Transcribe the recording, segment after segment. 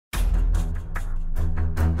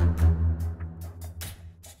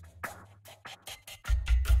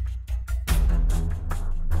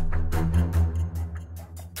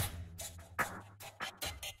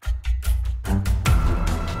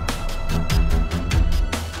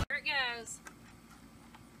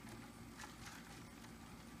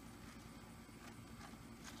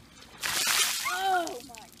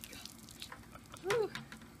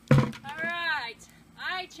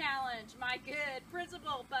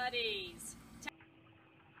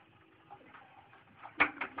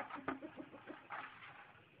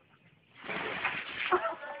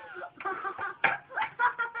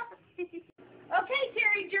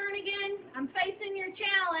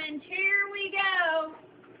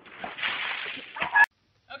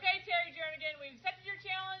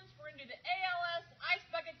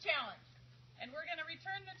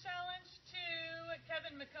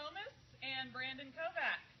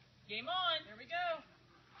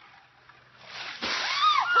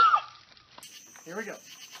Here we go.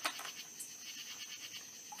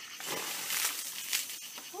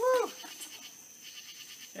 Woo!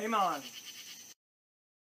 Game on.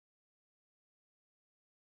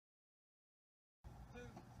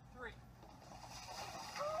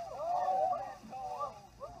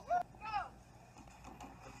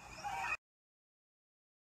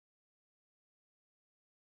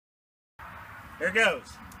 Here goes.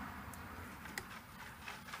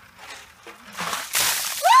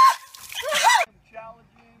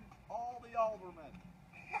 Challenging all the aldermen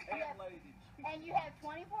and ladies. And you have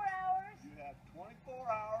 24 hours. You have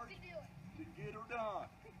 24 hours To do it. to get her done.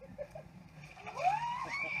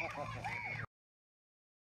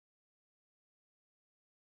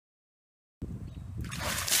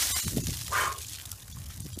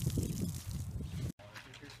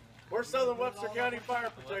 We're Southern Webster County Fire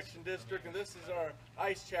Protection District, and this is our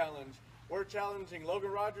ice challenge. We're challenging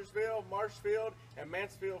Logan Rogersville, Marshfield, and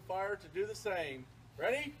Mansfield Fire to do the same.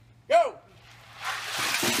 Ready? Go!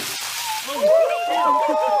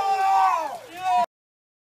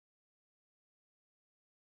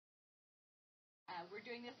 We're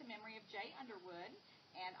doing this in memory of Jay Underwood,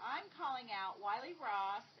 and I'm calling out Wiley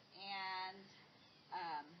Ross and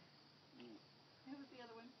who was the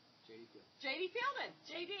other one? J.D. Fielding.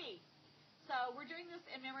 J.D. So we're doing this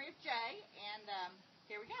in memory of Jay, and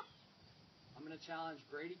here we go. I'm going to challenge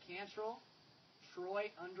Brady Cantrell,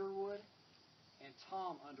 Troy Underwood, and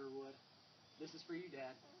Tom Underwood. This is for you,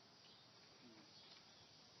 Dad.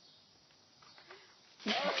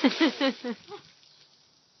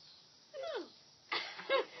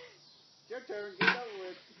 Your turn. Get over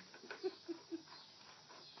with.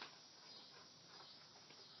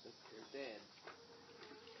 You're dead.